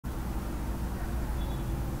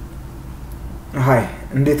Hi,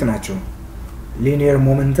 እንዴት ናችሁ? Linear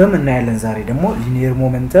momentum እናያለን ዛሬ ደግሞ linear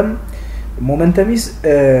momentum is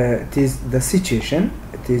it is the situation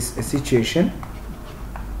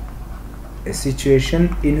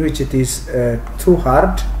in which it is too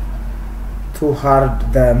hard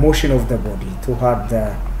the motion of the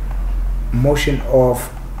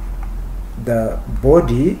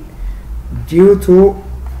body due to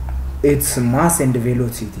its mass and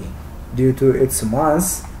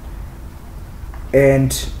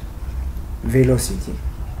velocity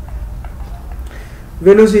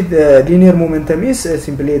linear momentum is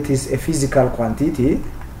simply it is a physical quantity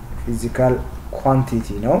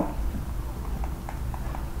no,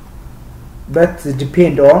 but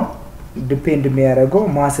depend የሚያደርገው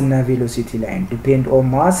mass እና velocity line depend on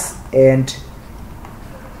mass and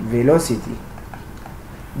velocity.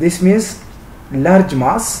 This means large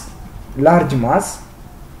mass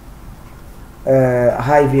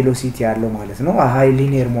high velocity ያለው ማለት ነው high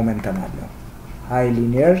linear momentum አለው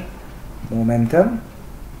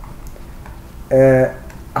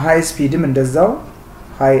high speed እንደዛው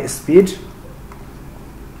high speed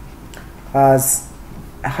has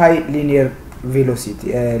high linear velocity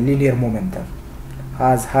linear momentum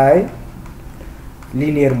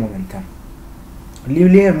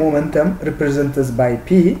linear momentum represented by p.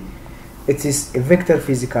 It is a vector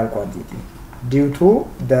physical quantity due to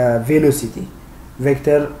the velocity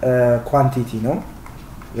vector quantity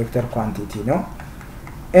no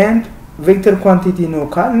and vector quantity no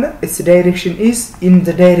its direction is in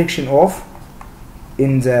the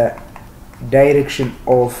direction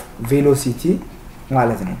of velocity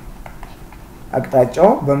ማለት ነው አቅጣጫው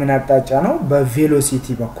በምን አቅጣጫ ነው በቬሎሲቲ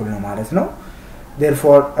በኩል ነው ማለት ነው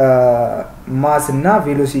therefore mass እና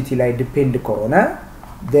velocity ላይ depend ከሆነ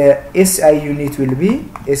the SI unit will be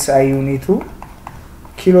SI unit to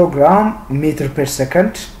kilogram meter per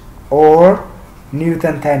second or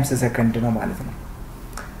Newton times a second ነው ማለት ነው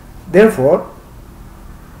therefore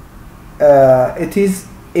it is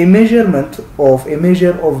a measure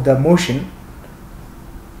of the motion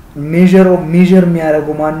measure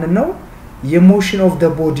የሚያደርገው ማን ነው የmotion of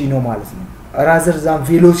the body ነው ማለት ነው rather than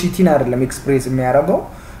velocity አይደለም ኤክስፕሬስ የሚያደርገው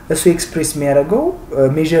እሱ ኤክስፕሬስ የሚያደርገው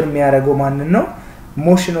measure የሚያደርገው ማን ነው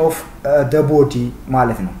motion of the body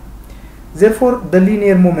ማለት ነው therefore the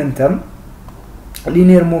linear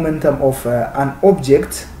momentum of an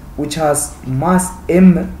object which has mass m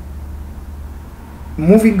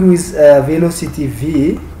moving with velocity v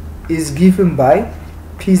is given by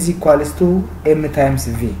p is equals to m times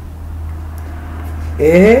v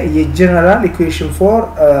a general equation for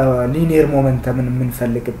linear momentum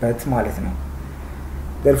የምንፈልግበት ማለት ነው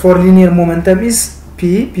therefore linear momentum is p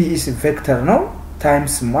is vector no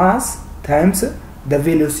times mass times the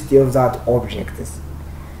velocity of that object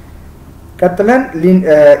ቀጥለን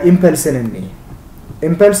impulse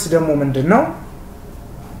impulse ደግሞ ምንድነው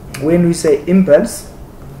when we say impulse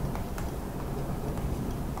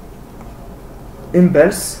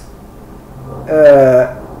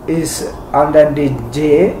is under the j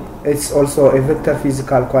it's also a vector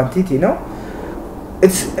physical quantity no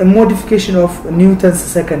it's a modification of Newton's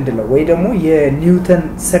second law ወይ ደግሞ የኒውተን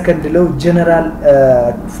second law general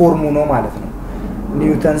form ነው ማለት ነው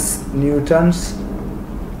Newton's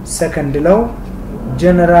second law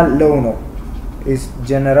general law ነው is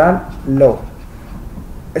general law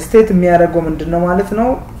state የሚያደርገው ምንድነው ማለት ነው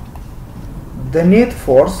the net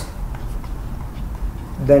force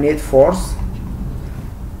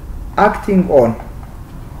acting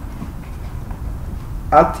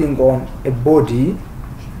on a body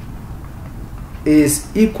is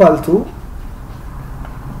equal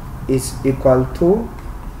to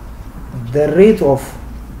the rate of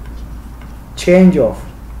change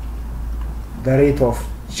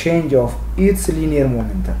of its linear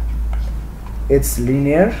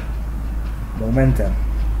momentum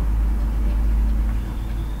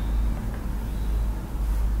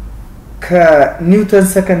ከኒውተን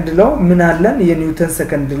second law ምን አለን የኒውተን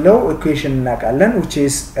second law equation እናውቃለን which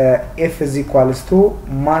is F is equals to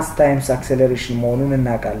mass times acceleration መሆኑን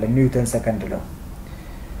እናውቃለን ኒውተን second law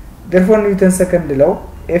therefore ኒውተን second law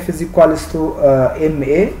F is equals to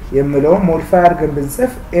ma የሚለው ሞዲፋይ አድርገን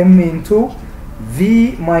ብንጽፍ m into v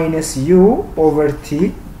minus u over t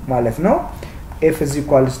ማለት ነው F is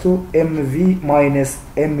equals to mv minus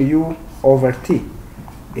mu over t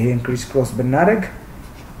ይሄን ክሪስ ክሮስ ብናደርግ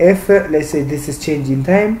F let's say this is change in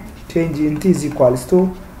time change in t is equals to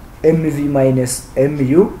mv minus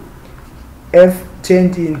mu F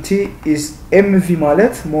change in t is mv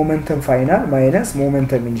ማለት momentum final minus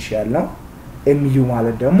momentum initial ነው mu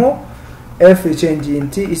ማለት ደግሞ f change in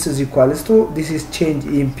t is equals to this is change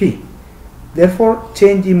in p Therefore,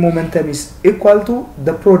 change in momentum is equal to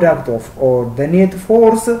the product of, or the net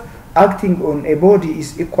force acting on a body is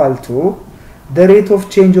equal to the rate of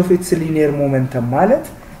change of its linear momentum ማለት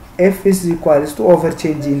F is equals to over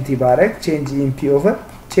change in T ባረግ change in P over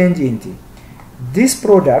change in T. This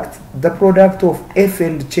product, the product of F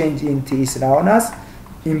and change in T is known as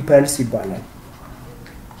impulse ይባላል።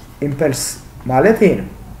 impulse ማለት ይሄ ነው።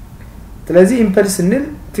 ስለዚህ impulse ስንል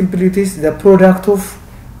simply it is the product of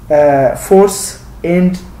force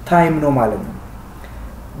and time ነው ማለት ነው።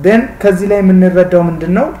 then ከዚህ ላይ የምንረዳው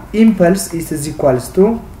ምንድነው impulse is equals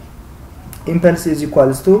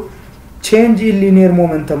to change in linear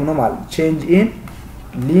momentum ነው ማለት change in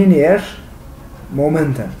linear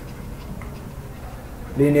momentum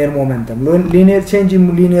linear change in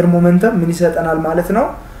linear momentum ምን ይሰጠናል ማለት ነው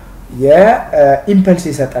የኢምፐልስ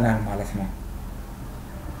ይሰጠናል ማለት ነው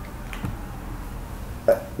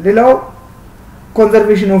ሌላው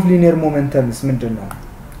conservation of linear momentum ምንድነው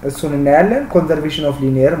እሱን እናያለን conservation of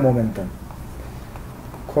linear momentum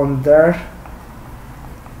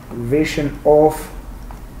conservation of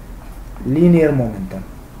linear momentum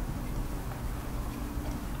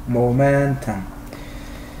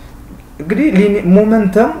እንግዲህ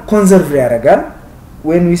momentum conserve ያደርጋል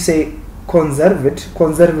when we say conserved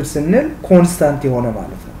ስንል constant የሆነ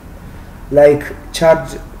ማለት ነው like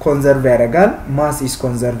charge conserve ያደርጋል mass is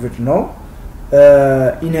conserved ነው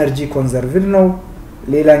energy conserved ነው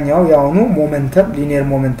ሌላኛው ያውኑ momentum linear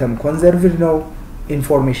momentum conserved ነው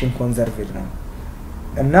information conserved ነው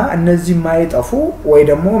እና እነዚህ ማይጠፉ ወይ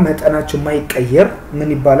ደግሞ መጠናቸው ማይቀየር ምን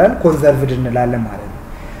ይባላል conserved እንላለን ማለት ነው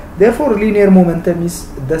therefore linear momentum is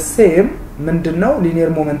the same ምንድነው linear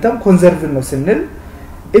momentum conserved ነው ስንል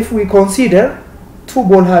if we consider two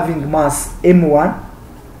ball having mass m1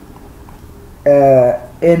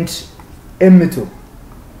 and m2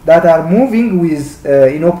 that are moving with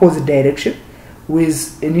in opposite direction with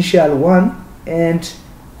initial 1 and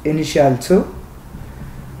initial 2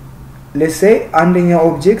 let's say አንደኛው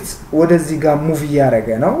ኦብጀክት ወደዚህ ጋር ሙቭ ያደረገ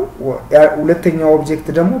ነው ሁለተኛው ኦብጀክት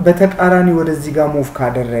ደግሞ በተቃራኒ ወደዚህ ጋር ሙቭ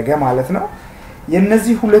ካደረገ ማለት ነው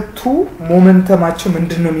የነዚህ ሁለቱ ሞመንተማቸው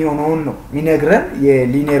ምንድነው የሚሆነው ነው ሚነግረን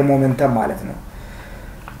የሊኒየር ሞመንተም ማለት ነው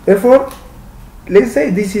therefore let's say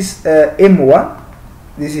this is m1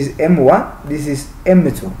 this is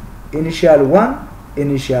m2 initial 1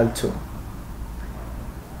 initial 2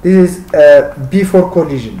 this is before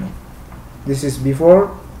collision this is before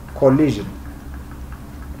collision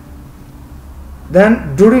then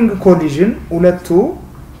during collision ሁለቱ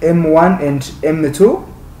m1 and m2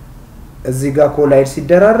 እዚህ ጋር ኮላይድ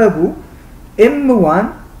ሲደራረጉ m1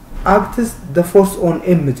 acts the force on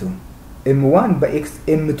m1 በx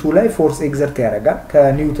m2 ላይ force exert ያደርጋል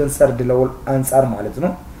ከኒውተን ሰርድ ሎው አንፃር ማለት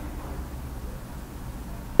ነው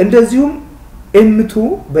እንደዚሁም m2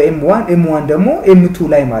 በm1 ደግሞ m2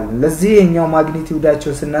 ላይ ማለት ነው ለዚህ የኛው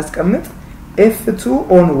ማግኒቲዩዳቸው ስናስቀምጥ f2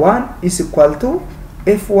 on 1 is equal to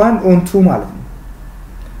f1 on 2 ማለት ነው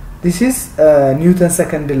this is newton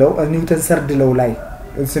second law newton third law ላይ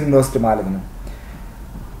ስንወስድ ማለት ነው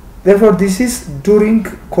therefore this is during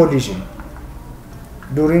collision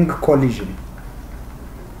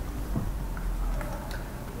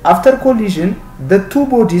after collision the two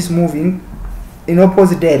bodies moving in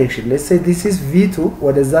opposite direction let's say this is v2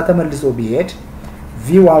 ወደዛ ተመልሶ ቢሄድ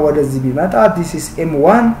v1 ወደዚህ ቢመጣ this is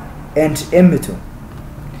m1 and m2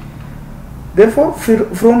 therefore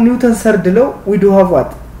from Newton's third law we do have what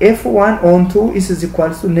f1 on 2 is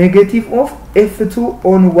equal to negative of f2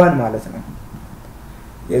 on 1 ማለት ነው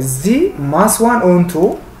የዚህ mass 1 on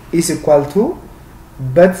 2 is equal to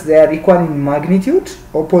but they are equal in magnitude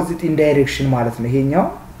opposite in direction ማለት ነው ይሄኛው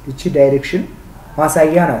እቺ ዳይሬክሽን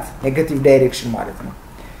ማሳያ ናት ኔጌቲቭ ዳይሬክሽን ማለት ነው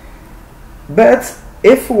but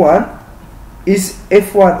f1 is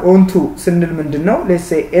f1 on 2 ስንል ምንድነው let's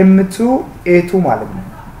say m2 a2 ማለት ነው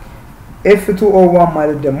f2 o1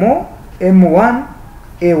 ማለት ደግሞ m1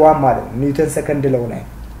 a1 ማለት ነው ኒውተን ሰከንድ ሎው ላይ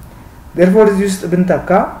therefore this ውስጥ ብንተካ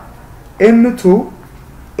m2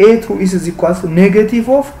 a2 is equal to negative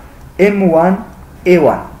of m1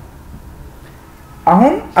 a1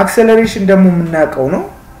 አሁን acceleration ደግሞ የምናውቀው ነው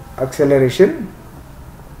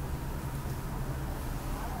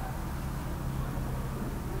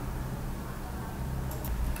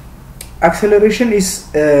acceleration is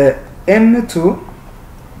m2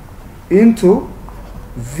 into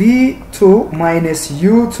v2 minus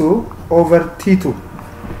u2 over t2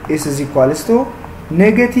 is equals to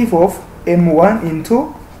negative of m1 into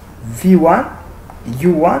v1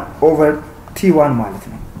 u1 over t1 ማለት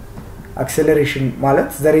ነው acceleration ማለት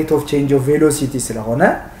the rate of change of velocity ስለሆነ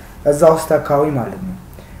እዛው ስታካዊ ማለት ነው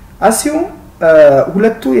assume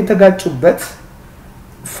ሁለቱ የተጋጩበት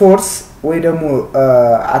force ወይ ደግሞ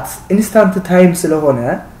at instant time ስለሆነ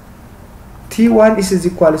t1 is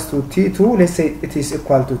equals to t2 let's say it is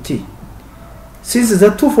equal to t since the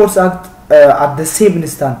two forces act at the same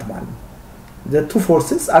instant ማለት the two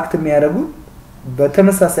forces act የሚያደርጉት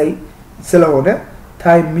በተመሳሳይ ስለሆነ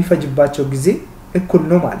ታይም የሚፈጅባቸው ጊዜ እኩል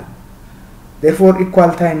ነው ማለት ነው therefore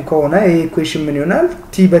equal time ከሆነ ይሄ ኢኩዌሽን ምን ይሆናል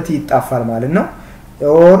t በt ይጣፋል ማለት ነው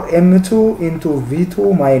or m2 into v2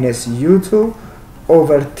 minus u2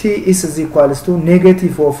 over t is equals to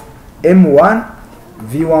negative of m1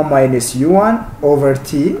 v1 minus u1 over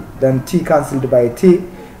t then t cancelled by t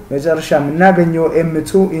መጨረሻ የምናገኘው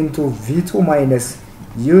m2 into v2 minus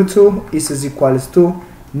u2 is equals to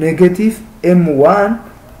negative m1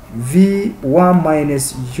 v1 minus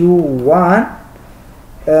u1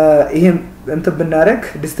 ይሄን እንትን ብናረግ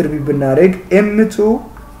ዲስትሪቢዩት ብናረግ m2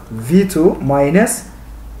 v2 minus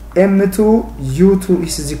m2 u2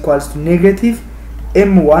 is equals to negative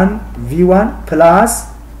m1 v1 plus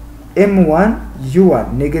m1 u1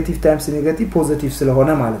 negative times negative positive ስለሆነ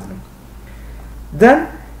ማለት ነው then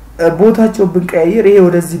ቦታቸው ብንቀያየር ይሄ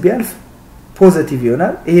ወደዚህ ቢያልፍ ፖዚቲቭ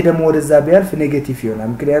ይሆናል ይሄ ደግሞ ወደዛ ቢያልፍ ኔጌቲቭ ይሆናል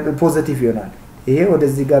ምክንያቱም ፖዚቲቭ ይሆናል ይሄ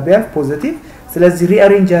ወደዚህ ጋር ቢያልፍ ፖዚቲቭ ስለዚህ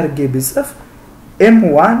ሪአሬንጅ አድርጌ ብጽፍ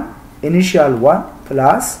m1 initial 1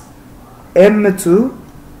 plus m2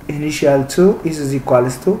 initial 2 is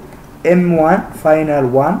equals to m1 final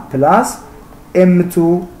 1 plus m2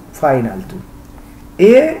 final 2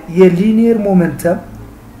 ይሄ የሊኒየር ሞመንተም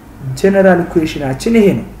ጀነራል ኢኩዌሽናችን ይሄ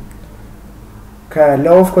ነው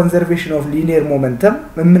ከlaw of conservation of linear momentum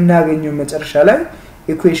የምናገኘው መጨረሻ ላይ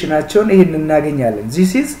ኢኩዌሽናቸውን ይሄን እናገኛለን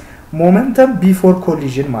this is momentum before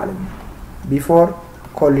collision ማለት ነው before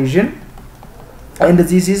collision and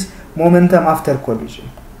this is momentum after collision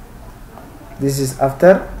this is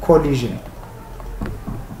after collision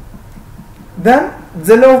then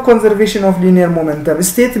the law of conservation of linear momentum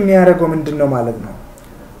state የሚያደርገው ምንድነው ማለት ነው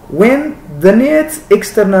when the net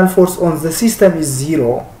external force on the system is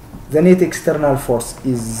 0 the net external force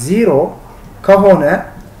is 0 ከሆነ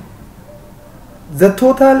the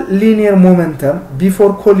total linear momentum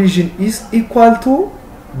before collision is equal to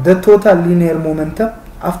the total linear momentum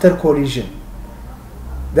after collision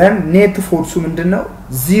then net force ምንድነው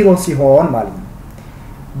 0 ሲሆን ማለት ነው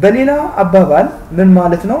በሌላ አባባል ምን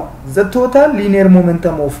ማለት ነው the total linear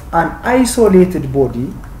momentum of an isolated body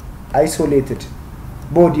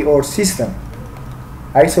or system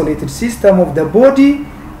of the body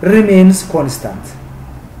remains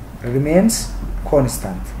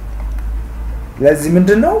constant ለዚህ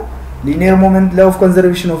ምንድነው linear moment law of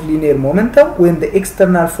conservation of linear momentum when the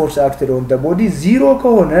external force acted on the body 0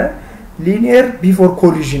 ከሆነ linear before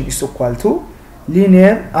collision is equal to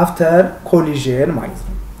linear after collision ማለት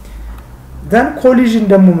ነው then collision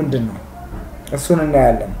ደግሞ ምንድነው እሱን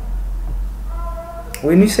እናያለን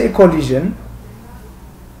when you say collision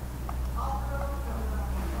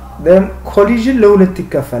then collision ለሁለት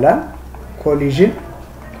ይከፈላል collision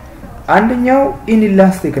አንደኛው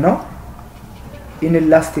inelastic ነው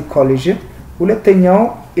inelastic collision ሁለተኛው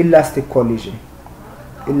elastic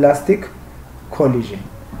collision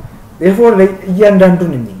therefore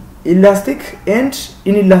እያንዳንዱን እንይ elastic and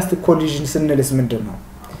inelastic collision ስንልስ ምንድነው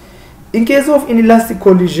in case of inelastic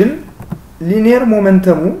collision linear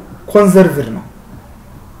momentum conserved ነው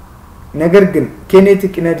ነገር ግን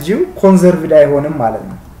kinetic energy conserved አይሆንም ማለት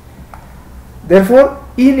ነው therefore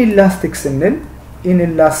inelastic ስንል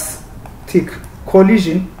inelastic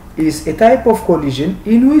collision is a type of collision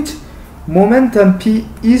in which momentum p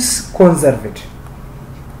is conserved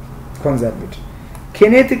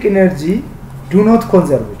kinetic energy do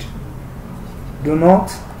not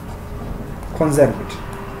conserve it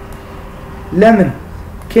lemon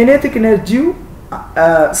kinetic energy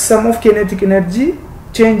some of kinetic energy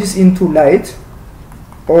changes into light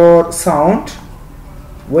or sound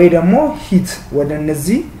ወይ ደግሞ heat ወደ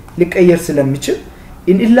እነዚህ ሊቀየር ስለሚችል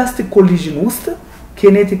in elastic collision ውስጥ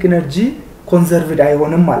kinetic energy conserved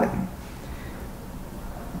አይሆንም ማለት ነው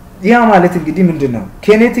ያ ማለት እንግዲህ ምንድነው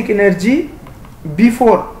kinetic energy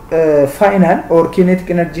before final or kinetic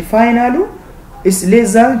energy final is less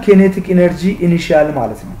than kinetic energy initial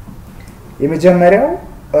ማለት ነው የመጀመሪያው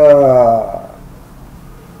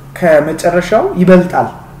ከመጨረሻው ይበልጣል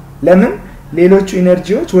ለምን ሌሎቹ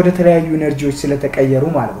ኢነርጂዎች ወደ ተለያዩ ኢነርጂዎች ስለተቀየሩ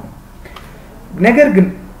ማለት ነው ነገር ግን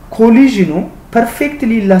ኮሊዥኑ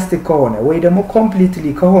perfectly elastic ከሆነ ወይ ደግሞ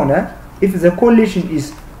completely ከሆነ if the collision is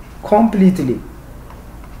completely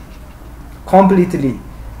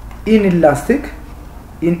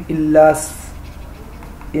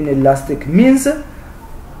inelastic means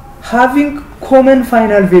having common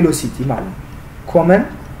final velocity ማለት common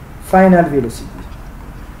final velocity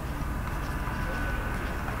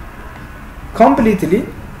completely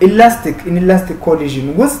elastic in elastic collision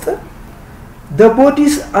ውስጥ the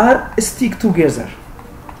bodies are stick together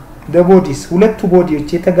the bodies ሁለቱ ቦዲዎች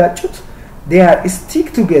የተጋጩት they are stick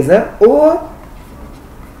together or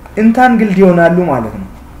entangled ይሆናሉ ማለት ነው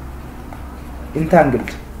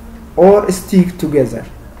entangled or stick together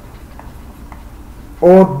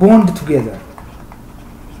or bond together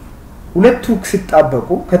ሁለቱ ሲጣበቁ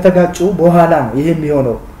ከተጋጩ በኋላ ነው ይሄ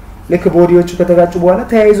የሚሆነው ለክ ቦዲዎቹ ከተጋጩ በኋላ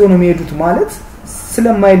ተያይዞ ነው የሚሄዱት ማለት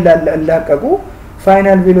ስለማይላቀቁ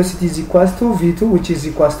final velocity is equals to v2 which is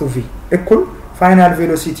equals to v እኩል final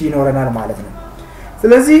velocity ይኖረናል ማለት ነው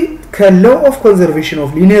ስለዚህ ከlaw of conservation of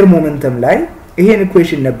linear momentum ላይ ይሄን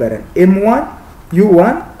ኢኩዌሽን ነበረን m1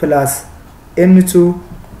 u1 plus m2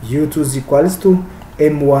 u2 is equals to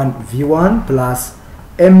m1 v1 plus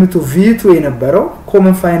m2 v2 የነበረው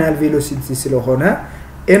common final velocity ስለሆነ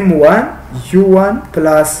m1 u1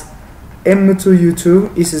 plus m2 u2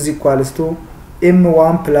 is equals to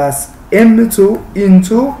m1 plus m2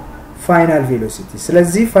 into final velocity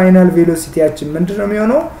ስለዚህ final velocity ያችን ምንድነው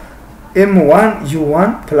የሚሆነው m1 u1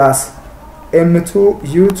 plus m2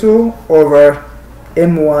 u2 over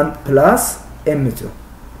m1 plus m2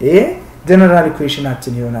 ይሄ general equation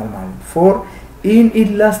አችን ይሆናል ማለት for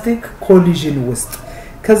inelastic collision ውስጥ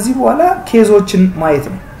ከዚህ በኋላ ኬዞችን ማየት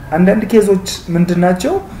ነው አንዳንድ ኬዞች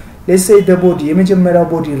ምንድናቸው let's say the body የመጀመሪያው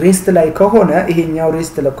ቦዲ ሬስት ላይ ከሆነ ይሄኛው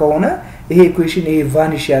ሬስት ላይ ከሆነ ይሄ ኢኩዌሽን ይሄ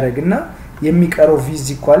ቫኒሽ ያደርግና የሚቀረው v is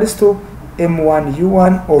equals to m1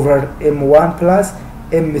 u1 over m1 plus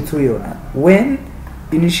m2 ይሆናል when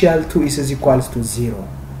initial 2 is equals to 0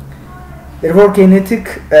 therefore kinetic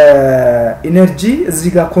energy እዚህ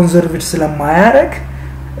ጋር ኮንሰርቭድ ስለማያደርግ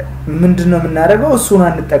ምንድነው የምናደርገው እሱን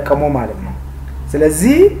አንጠቀመው ማለት ነው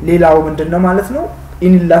ስለዚህ ሌላው ምንድነው ማለት ነው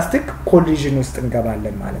inelastic collision ውስጥ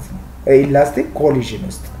እንገባለን ማለት ነው elastic collision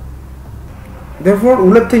ውስጥ therefore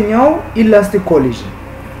ሁለተኛው elastic collision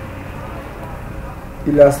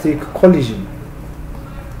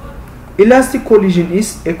elastic collision is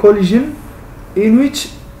a collision in which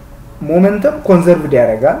momentum conserved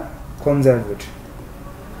ያደርጋል conserved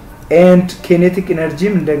and kinetic energy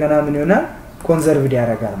እንደገና ምን ይሆናል conserved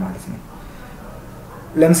ያደርጋል ማለት ነው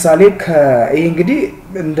ለምሳሌ ይሄ እንግዲህ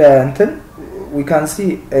እንደ እንትን we can see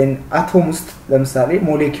in atom ውስጥ ለምሳሌ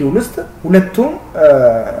ሞሌኪውል ውስጥ ሁለቱም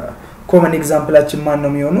common exampleአችን ማን ነው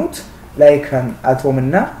የሚሆኑት like an atom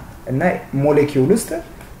እና ሞሌኪውል ውስጥ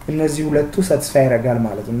እነዚህ ሁለቱ satisfy ያደርጋል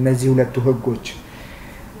ማለት ነው እነዚህ ሁለቱ ህጎች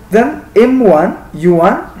then m1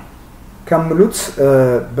 u1 ከመሉት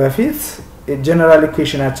በፊት general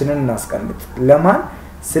equationአችንን እናስቀምጥ ለማን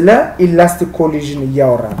ስለ elastic collision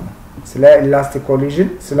እያወራን ነው ስለ elastic collision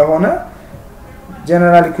ስለሆነ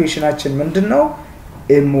general equationአችን ምንድነው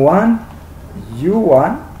m1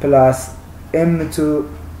 u1 plus m2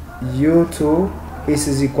 u2 is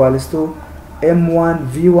equals to m1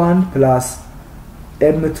 v1 plus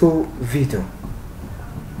m2 v2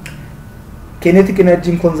 kinetic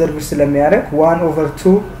energy conserved ስለሚያደርግ 1 over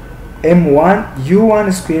 2 m1 u1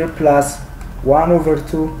 square plus 1 over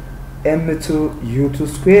 2 m2 u2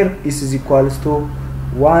 square is equals to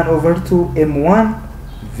 1 over 2 m1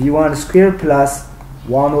 v1 square plus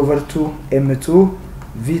 1 over 2 m2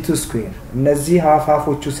 v2 square እነዚህ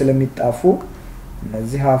ሀፋፎቹ ስለሚጣፉ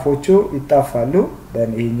እነዚህ ሀፎቹ ይጣፋሉ then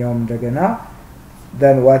ይሄኛው እንደገና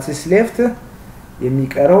then what is left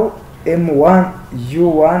የሚቀረው m1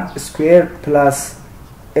 u1 square plus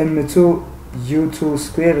m2 u2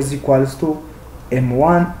 square is equals to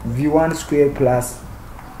m1 v1 square plus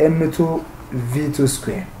m2 v2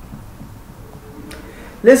 square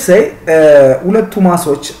let's say ሁለቱ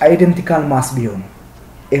ማሶች identical mass ቢሆኑ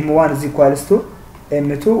m1 is equals to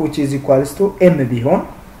m2 which is equals to m ቢሆን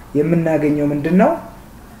የምናገኘው ምንድነው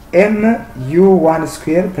m u1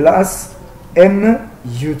 square plus m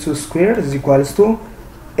u2 square is equals to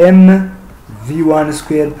m v1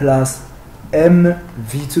 square plus m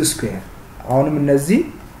v2 square አሁንም እነዚህ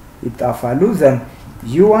ይጣፋሉ then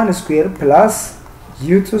u1 square plus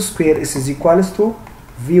u2 square is equals to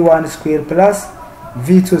v1 square plus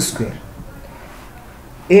v2 square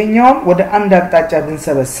ይሄኛው ወደ አንድ አቅጣጫ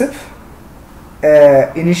ብንሰበስብ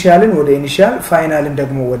ኢኒሺያልን ወደ ኢኒሺያል ፋይናልን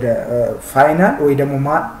ደግሞ ወደ ፋይናል ወይ ደግሞ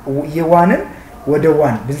የዋንን ወደ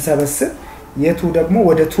ዋን ብንሰበስብ የቱ ደግሞ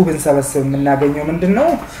ወደ 2 ብንሰበስብ የምናገኘው ምንድነው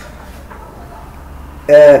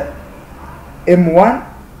m1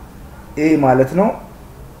 a ማለት ነው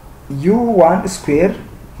u1 square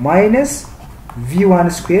minus v1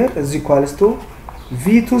 square is equals to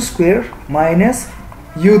v2 square minus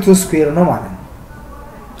u2 square ነው ማለት ነው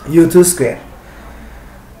u2 square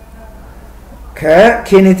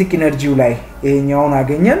ከኬኔቲክ ኤነርጂው ላይ ይሄኛውን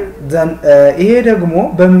አገኘን ዘን ይሄ ደግሞ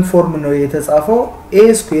በምን ፎርም ነው የተጻፈው a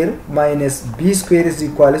square minus b square is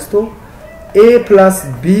equals to a plus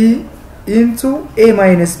b into a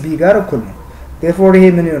minus b ጋር እኩል ነው therefore ይሄ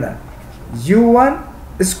ምን ይሆናል u1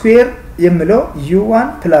 square የሚለው u1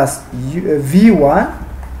 plus v1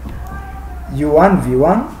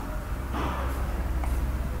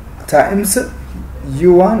 times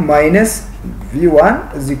u1 minus v1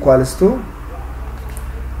 is equals to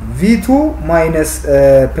v2 minus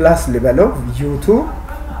plus libelo u2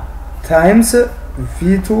 times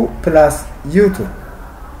v2 plus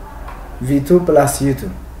u2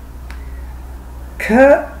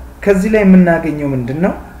 ከዚህ ላይ የምናገኘው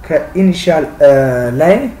ምንድነው ከኢኒሻል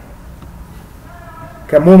ላይ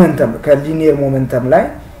ከሞመንተም ከሊኒየር ሞመንተም ላይ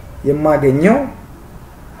የማገኘው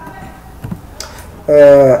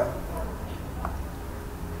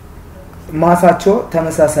ማሳቸው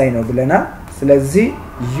ተመሳሳይ ነው ብለናል ስለዚህ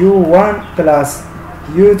u1 plus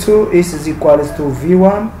u2 is equals to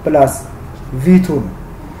v1 plus v2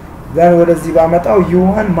 then ወደዚህ ባመጣው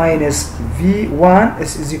u1 minus v1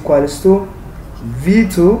 is equals to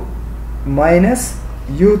v2 minus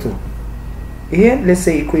u2 ይሄን let's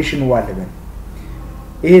say equation 1 ልበል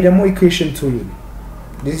ይሄ ደግሞ equation 2 ይሁን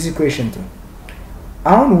this is equation 2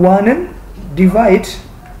 አሁን 1ን divide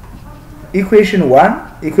equation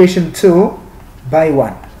 1 equation 2 by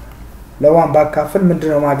 1 ለዋን ባካፈል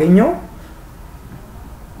ምንድነው ማገኘው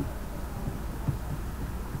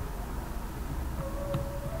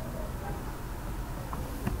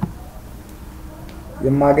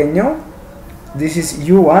የማገኘው this is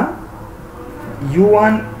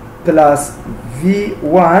u1 plus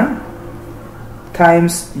v1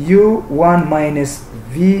 times u1 minus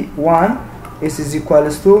v1 is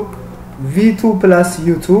equals to v2 plus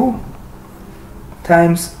u2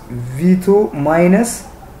 times v2 minus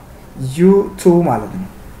u2 ማለት ነው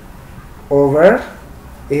over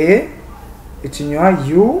a እቺኛዋ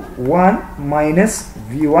u1 minus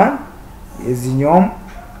v1 የዚህኛውም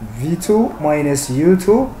v2 minus u2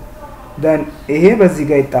 then ይሄ በዚህ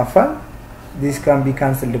ጋር ይጣፋል this can be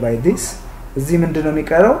cancelled by this እዚህ ምንድነው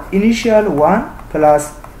የሚቀረው initial 1 plus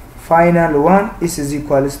final 1 is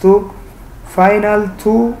equals to final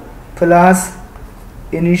 2 plus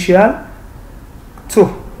initial 2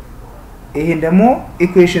 ይሄን ደግሞ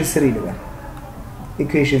equation 3 ልበል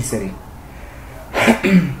equation 3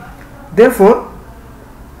 therefore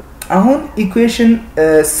አሁን equation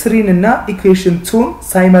 3 እና equation 2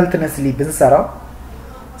 simultaneously ብንሰራው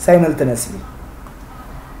simultaneously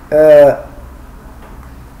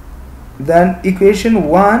then equation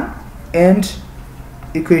 1 and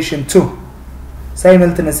equation 2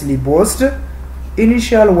 simultaneously both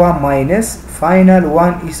initial 1 minus final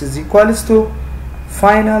 1 is equals to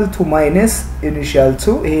final 2 minus initial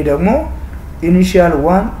 2 ይሄ ደግሞ initial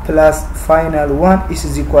 1 plus final 1 is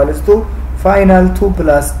equals to final 2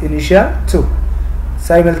 plus initial 2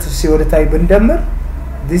 simultaneously ወደ ታይ ብንደምር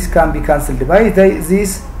this can be cancelled by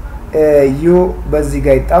this u በዚህ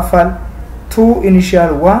ጋር ይጣፋል 2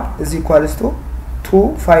 initial 1 is equals to 2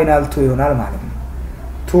 final 2 ይሆናል ማለት ነው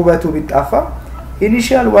 2 በ2 ቢጣፋ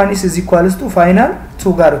initial 1 is equals to final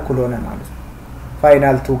 2 ጋር እኩል ሆነ ማለት ነው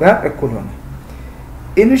final 2 ጋር እኩል ሆነ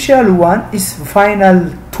initial 1 is final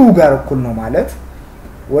 2 ጋር እኩል ነው ማለት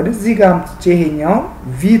ወደዚህ ጋር አምጥቼ ይሄኛው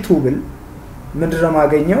v2 ብል ምንድነው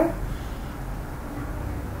ማገኘው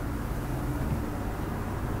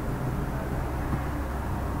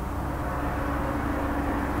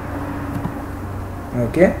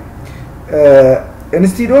okay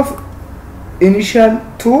instead of initial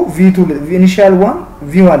 2 v2 initial 1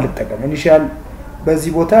 v1 ልጠቀም initial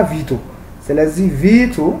በዚህ ቦታ v2 ስለዚህ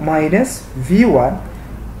v2 minus v1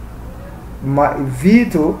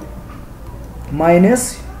 v2 minus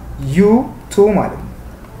u2 ማለት ነው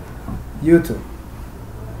u2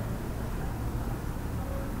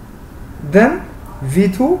 then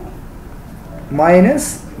v2 minus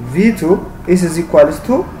v2 is equals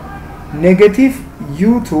to negative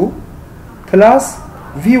u2 plus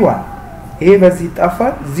v1 ይሄ በዚህ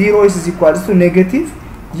ይጣፋል 0 is equals to negative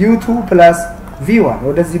u2 plus v1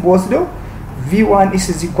 ወደዚህ በወስደው v1 is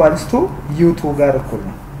equals to u2 ጋር እኩል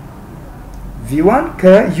ነው v1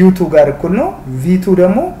 ከu2 ጋር እኩል ነው v2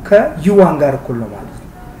 ደግሞ ከu1 ጋር እኩል ነው ማለት ነው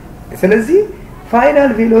ስለዚህ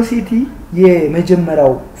ፋይናል ቬሎሲቲ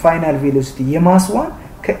የመጀመሪያው ፋይናል ቬሎሲቲ የማስ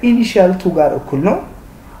 1 ከኢኒሺያል 2 ጋር እኩል ነው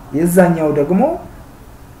የዛኛው ደግሞ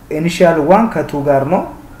ኢኒሺያል 1 ከ2 ጋር ነው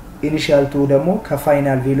ኢኒሺያል 2 ደግሞ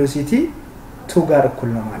ከፋይናል ቬሎሲቲ 2 ጋር እኩል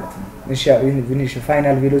ነው ማለት ነው ኢኒሺያል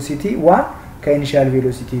ፋይናል ቬሎሲቲ 1 ከኢኒሺያል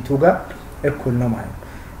ቬሎሲቲ 2 ጋር እኩል ነው ማለት ነው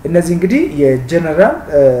እነዚህ እንግዲህ የጀነራል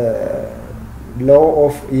law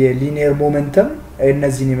of linear momentum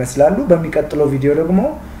እነዚህን ይመስላሉ በሚቀጥለው ቪዲዮ ደግሞ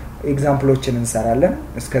ኤግዛምፕሎችን እንሰራለን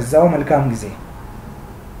እስከዛው መልካም ጊዜ